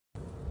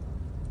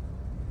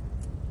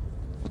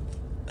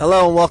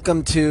Hello and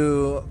welcome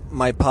to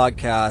my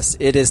podcast.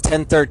 It is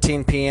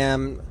 10:13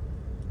 p.m.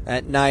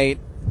 at night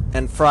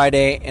and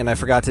Friday, and I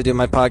forgot to do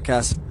my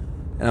podcast.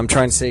 And I'm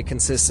trying to stay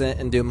consistent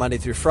and do Monday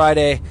through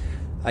Friday.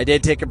 I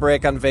did take a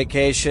break on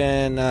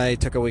vacation. I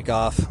took a week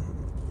off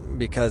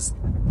because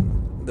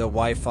the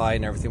Wi-Fi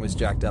and everything was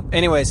jacked up.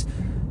 Anyways,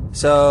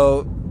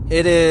 so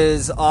it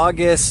is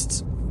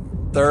August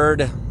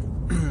 3rd,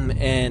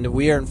 and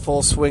we are in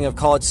full swing of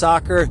college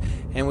soccer,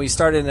 and we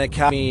started an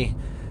academy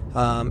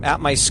at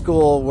my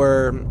school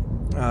where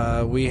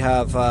we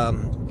have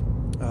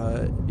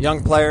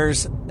young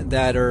players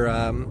that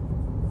are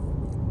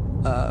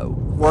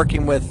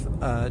working with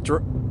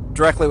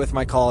directly with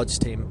my college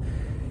team,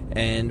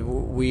 and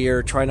we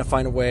are trying to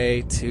find a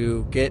way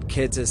to get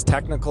kids as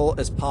technical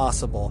as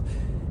possible.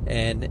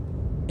 And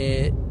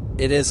it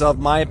is, of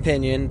my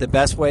opinion, the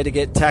best way to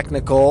get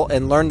technical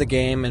and learn the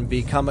game and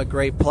become a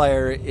great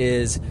player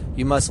is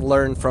you must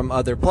learn from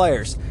other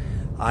players.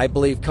 I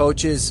believe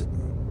coaches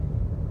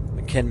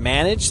can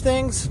manage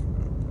things,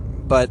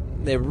 but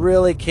they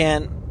really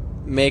can't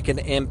make an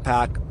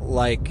impact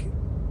like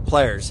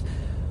players.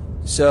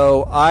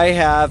 So I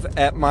have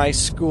at my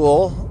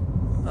school,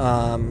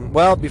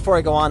 before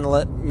I go on,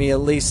 let me at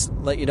least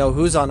let you know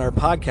who's on our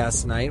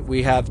podcast tonight.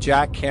 We have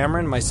Jack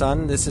Cameron, my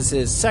son. This is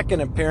his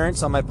second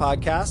appearance on my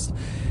podcast.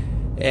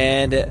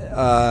 And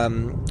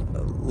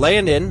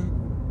Landon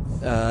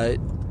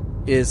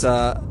is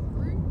a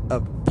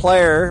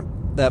player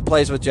that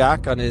plays with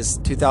Jack on his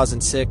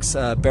 2006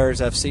 Bears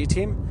FC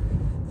team.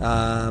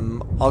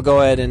 I'll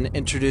go ahead and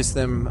introduce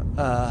them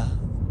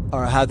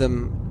or have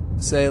them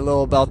say a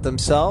little about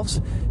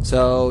themselves.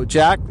 So,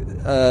 Jack,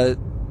 go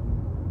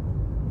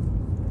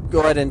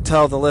ahead and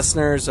tell the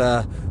listeners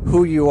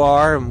who you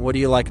are and what do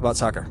you like about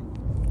soccer.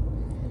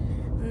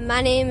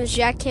 My name is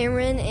Jack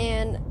Cameron,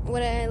 and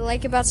what I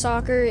like about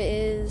soccer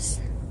is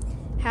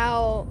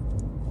how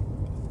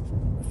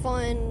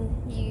fun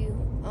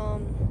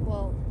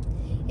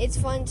it's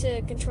fun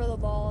to control the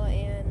ball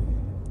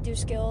and do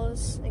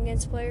skills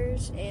against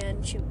players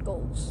and shoot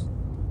goals.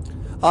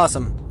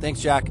 Awesome.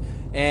 Thanks, Jack.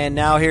 And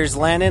now here's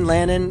Landon.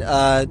 Landon,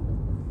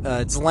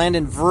 it's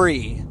Landon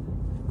Vree,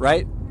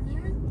 right?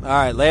 All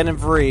right, Landon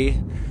Vree.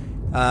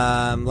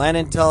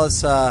 Landon, tell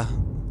us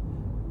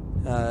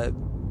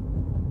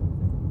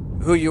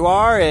who you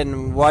are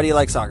and why do you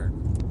like soccer?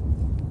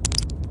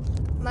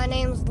 My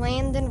name's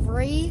Landon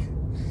Vree,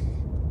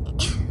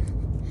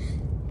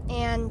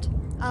 and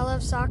I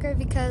love soccer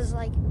because,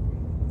 I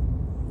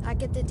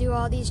get to do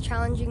all these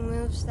challenging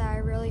moves that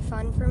are really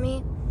fun for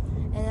me,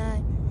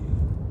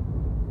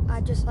 and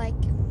I just like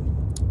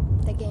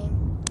the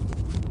game.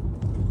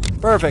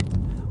 Perfect.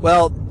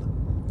 Well,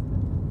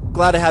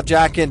 glad to have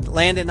Jack and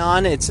Landon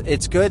on. It's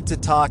good to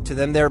talk to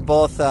them. They're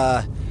both,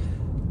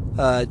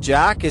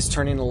 Jack is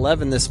turning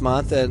 11 this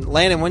month, and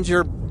Landon, when's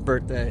your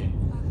birthday?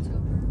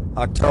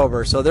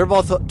 October. So they're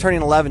both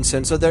turning 11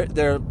 soon. So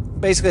they're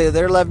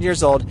 11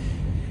 years old.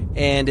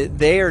 And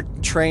they are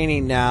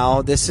training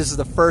now. This is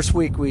the first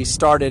week we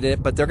started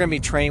it, but they're going to be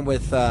training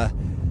with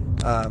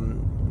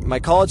my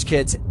college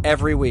kids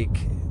every week.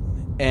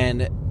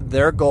 And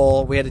their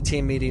goal, we had a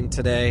team meeting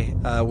today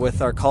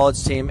with our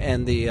college team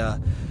and the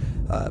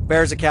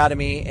Bears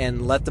Academy,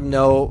 and let them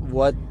know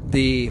what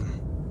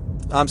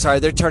I'm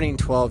sorry, they're turning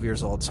 12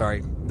 years old.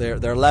 Sorry, they're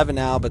 11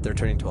 now, but they're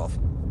turning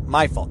 12.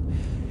 My fault.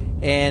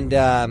 And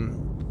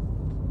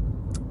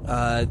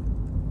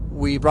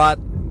we brought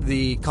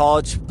the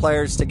college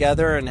players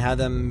together and had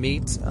them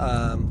meet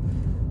the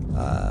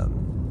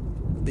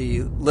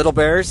Little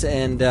Bears,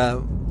 and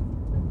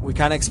we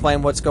kind of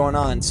explained what's going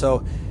on.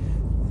 So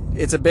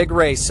it's a big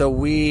race, so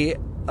we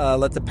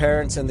let the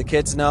parents and the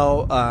kids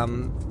know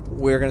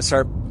we're going to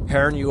start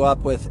pairing you up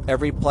with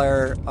every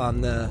player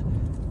on the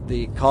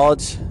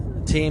college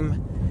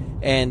team,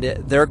 and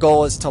their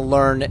goal is to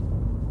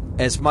learn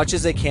as much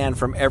as they can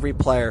from every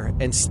player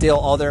and steal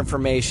all their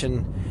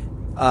information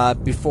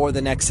before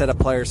the next set of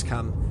players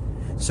come.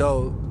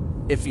 So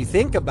if you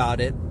think about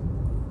it,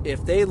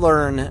 if they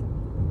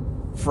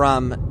learn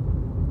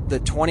from the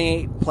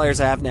 28 players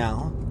I have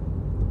now,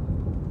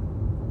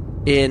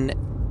 in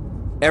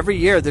every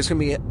year there's going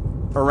to be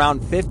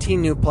around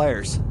 15 new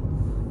players.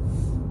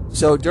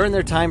 So during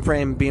their time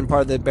frame being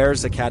part of the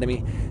Bears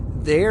Academy,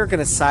 they're going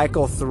to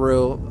cycle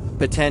through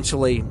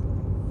potentially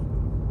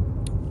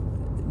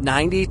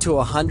 90 to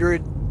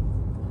 100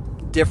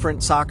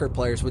 different soccer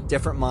players with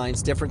different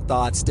minds, different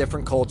thoughts,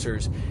 different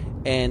cultures,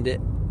 and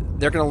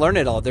they're going to learn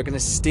it all. They're going to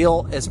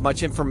steal as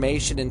much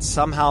information and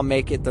somehow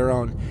make it their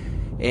own.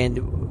 And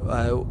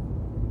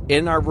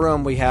in our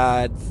room, we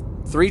had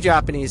 3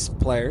 Japanese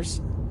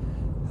players,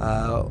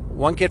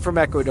 1 kid from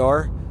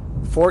Ecuador,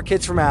 4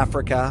 kids from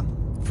Africa,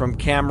 from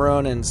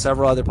Cameroon and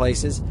several other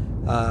places,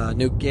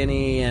 New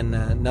Guinea and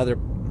another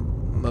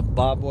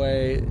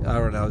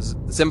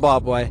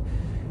Zimbabwe.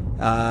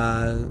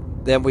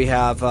 Then we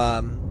have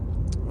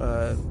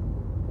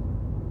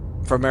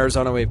from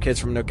Arizona, we have kids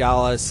from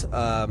Nogales,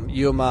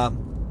 Yuma,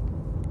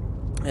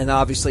 and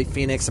obviously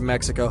Phoenix and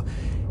Mexico.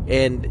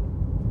 And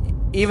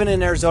even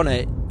in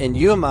Arizona, in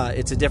Yuma,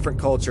 it's a different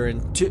culture.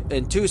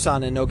 In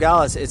Tucson and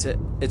Nogales, it's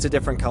a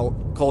different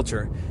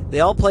culture. They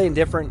all play in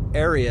different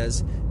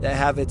areas that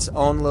have its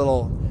own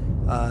little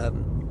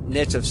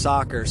niche of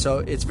soccer. So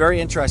it's very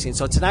interesting.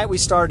 So tonight we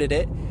started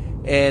it,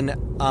 and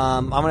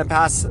I'm going to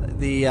pass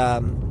the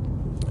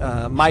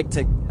mic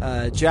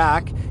to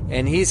Jack,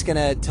 and he's going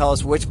to tell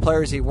us which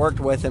players he worked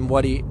with and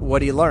what he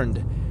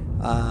learned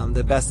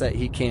the best that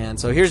he can.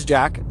 So here's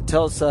Jack.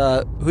 Tell us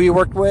who you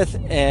worked with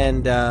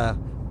and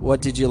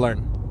what did you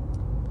learn?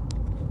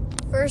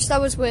 First, I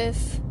was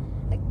with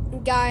a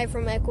guy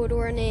from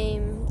Ecuador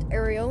named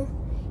Ariel.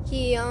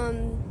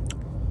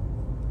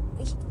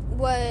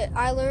 What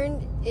I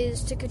learned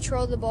is to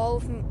control the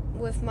ball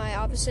with my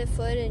opposite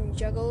foot and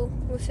juggle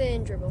with it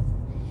and dribble.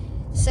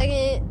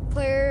 Second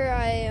player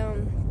I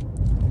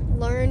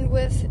learned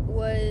with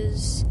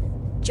was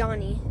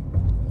Johnny,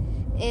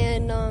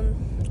 and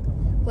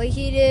what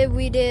he did,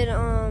 we did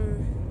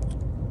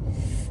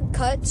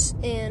cuts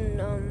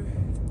and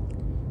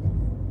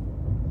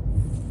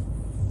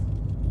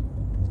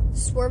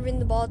swerving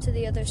the ball to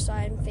the other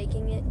side and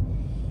faking it.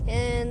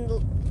 And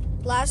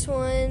last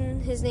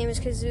one, his name is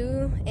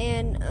Kazoo,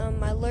 and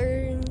I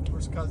learned...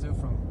 Where's Kazoo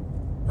from?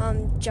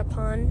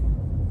 Japan.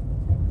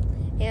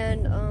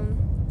 And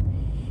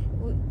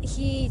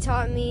he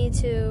taught me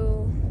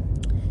to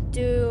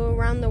do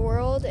around the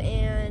world,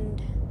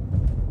 and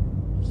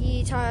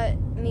he taught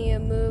me a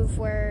move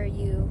where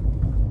you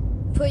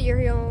put your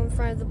heel in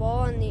front of the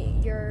ball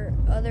and your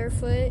other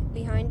foot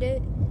behind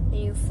it, and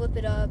you flip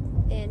it up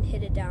and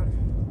hit it down.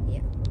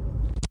 Yeah.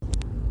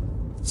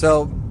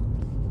 So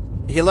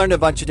he learned a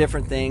bunch of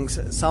different things.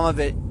 Some of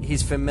it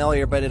he's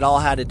familiar, but it all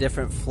had a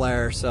different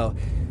flair. So,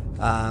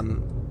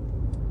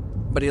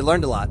 but he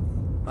learned a lot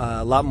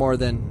more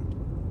than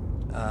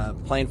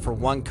playing for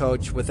one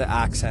coach with an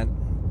accent,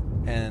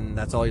 and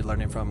that's all you're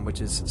learning from,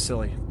 which is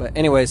silly. But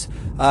anyways,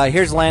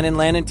 here's Landon.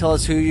 Landon, tell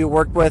us who you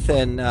worked with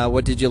and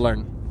what did you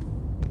learn?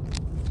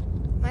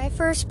 My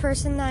first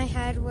person I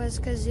had was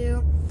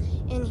Kazoo,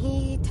 and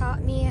he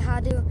taught me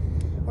how to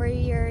where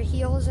your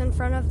heel's in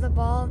front of the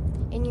ball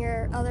and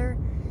your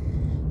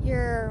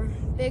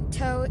big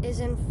toe is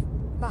in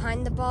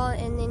behind the ball,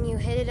 and then you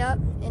hit it up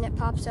and it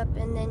pops up,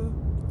 and then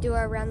do it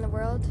around the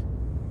world.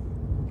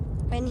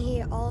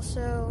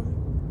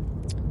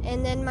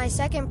 And then my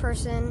second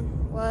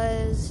person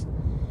was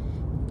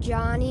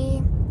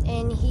Johnny,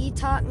 and he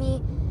taught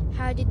me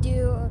how to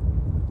do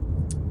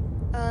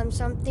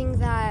something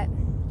that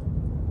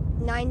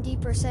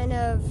 90%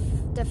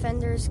 of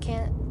defenders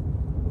can't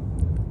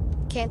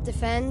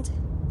defend.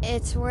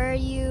 It's where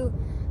you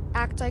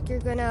act like you're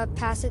gonna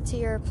pass it to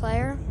your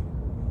player,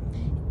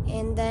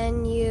 and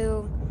then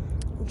you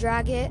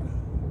drag it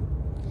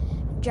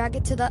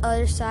to the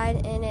other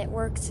side, and it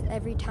works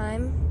every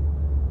time.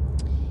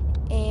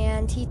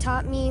 And he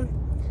taught me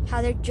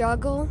how to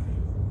juggle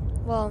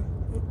while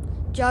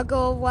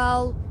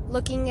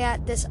looking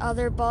at this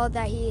other ball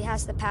that he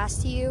has to pass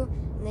to you,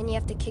 and then you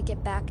have to kick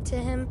it back to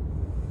him.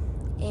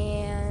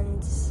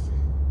 And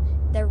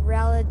the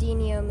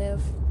Ronaldinho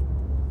move.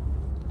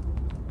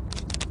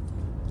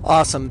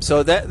 Awesome.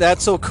 So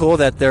that's so cool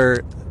that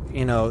they're,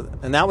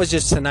 and that was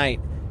just tonight.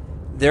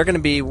 They're going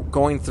to be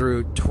going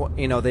through,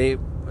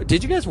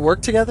 did you guys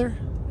work together?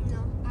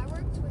 No, I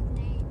worked with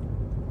Nate.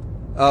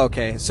 Oh,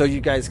 okay. So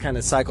you guys kind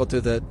of cycled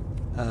through the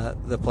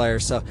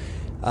players. So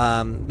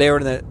they were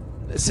in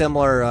a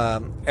similar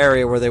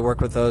area where they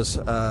work with those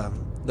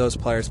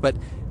players. But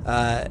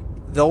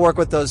they'll work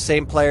with those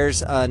same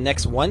players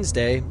next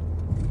Wednesday.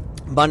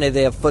 Monday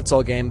they have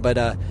futsal game,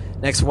 but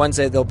next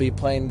Wednesday they'll be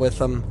playing with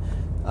them,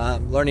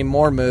 learning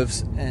more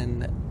moves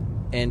and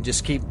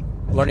just keep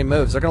learning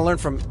moves. They're going to learn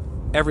from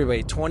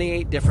everybody,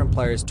 28 different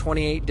players,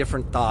 28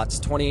 different thoughts,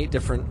 28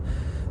 different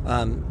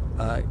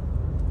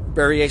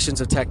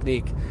variations of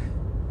technique.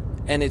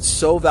 And it's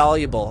so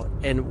valuable.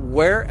 And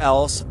where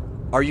else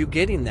are you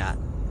getting that?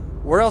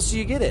 Where else do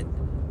you get it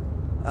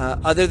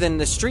other than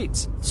the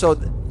streets? So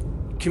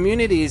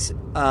communities,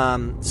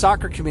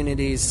 soccer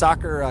communities,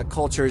 soccer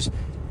cultures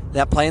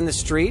that play in the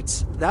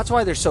streets, that's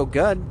why they're so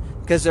good,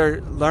 because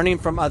they're learning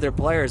from other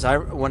players.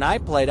 When I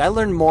played, I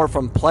learned more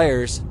from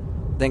players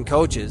than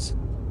coaches.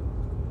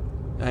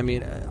 I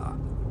mean,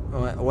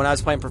 when I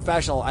was playing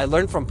professional, I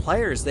learned from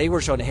players. They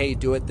were showing, hey,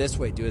 do it this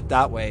way, do it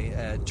that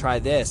way, try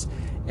this.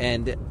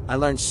 And I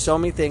learned so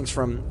many things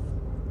from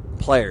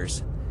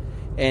players.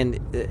 And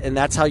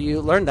that's how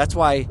you learn. That's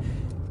why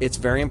it's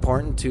very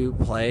important to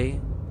play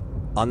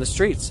on the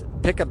streets,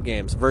 pickup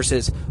games,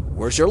 versus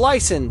where's your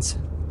license,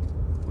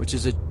 which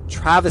is a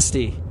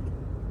travesty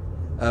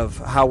of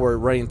how we're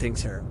running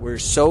things here. We're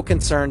so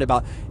concerned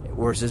about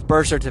where's his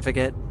birth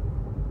certificate,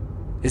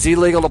 is he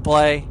legal to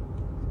play,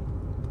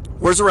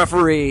 where's the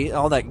referee,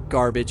 all that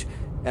garbage.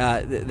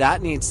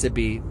 That needs to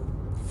be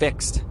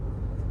fixed.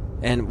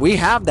 And we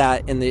have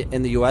that in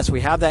the U.S.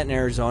 We have that in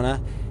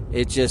Arizona.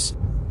 It's in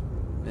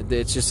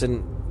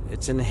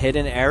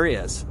hidden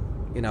areas.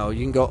 You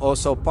can go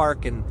Oso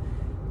Park and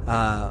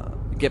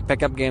get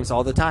pickup games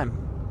all the time,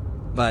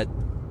 but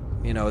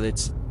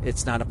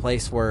it's not a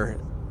place where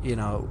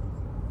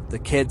the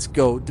kids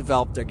go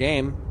develop their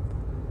game.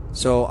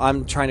 So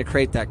I'm trying to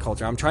create that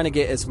culture. I'm trying to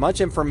get as much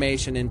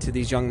information into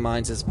these young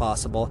minds as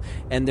possible,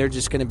 and they're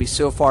just going to be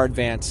so far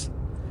advanced.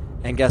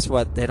 And guess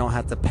what? They don't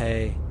have to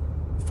pay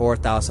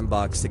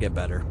 $4,000 to get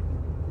better.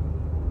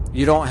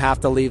 You don't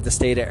have to leave the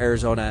state of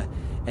Arizona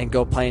and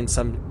go play in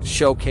some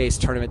showcase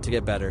tournament to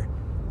get better.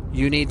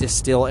 You need to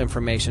steal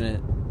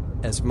information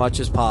as much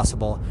as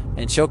possible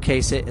and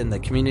showcase it in the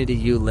community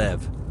you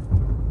live,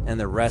 and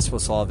the rest will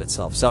solve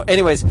itself. So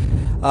anyways,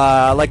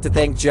 I'd like to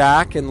thank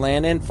Jack and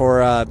Landon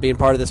for being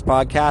part of this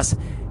podcast,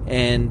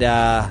 and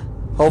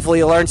hopefully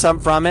you learned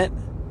something from it.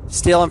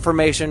 Steal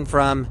information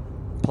from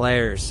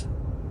players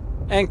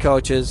and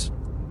coaches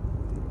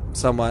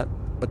somewhat,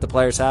 but the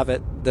players have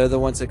it. They're the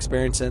ones that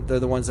experience it. They're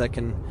the ones that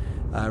can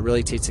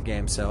really teach the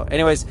game. So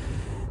anyways,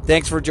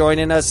 thanks for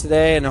joining us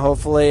today, and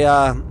hopefully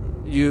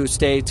you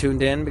stay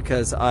tuned in,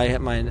 because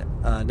my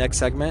next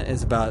segment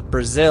is about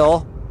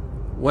Brazil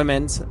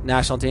women's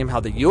national team, how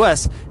the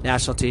U.S.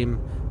 national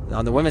team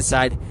on the women's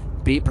side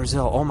beat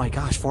Brazil. Oh my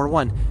gosh,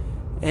 4-1.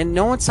 And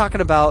no one's talking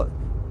about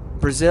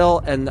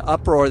Brazil and the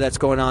uproar that's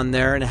going on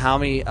there, and how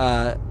many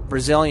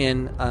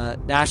Brazilian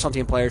national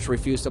team players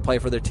refuse to play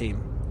for their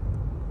team.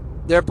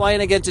 They're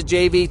playing against a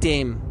JV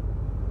team,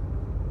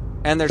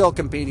 and they're still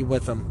competing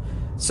with them.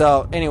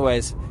 So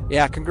anyways,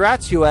 yeah,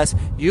 congrats U.S.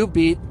 You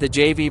beat the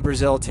JV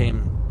Brazil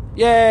team.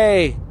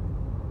 Yay!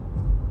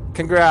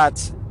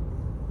 Congrats.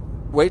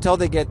 Wait till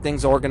they get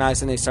things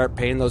organized and they start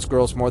paying those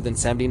girls more than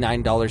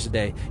 $79 a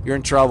day. You're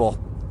in trouble.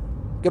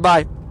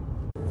 Goodbye.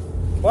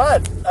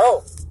 What?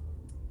 Oh.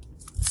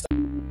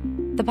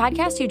 The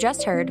podcast you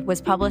just heard was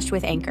published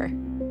with Anchor.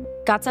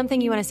 Got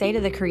something you want to say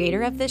to the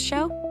creator of this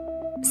show?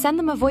 Send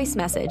them a voice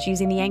message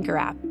using the Anchor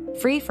app,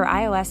 free for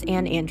iOS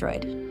and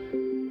Android.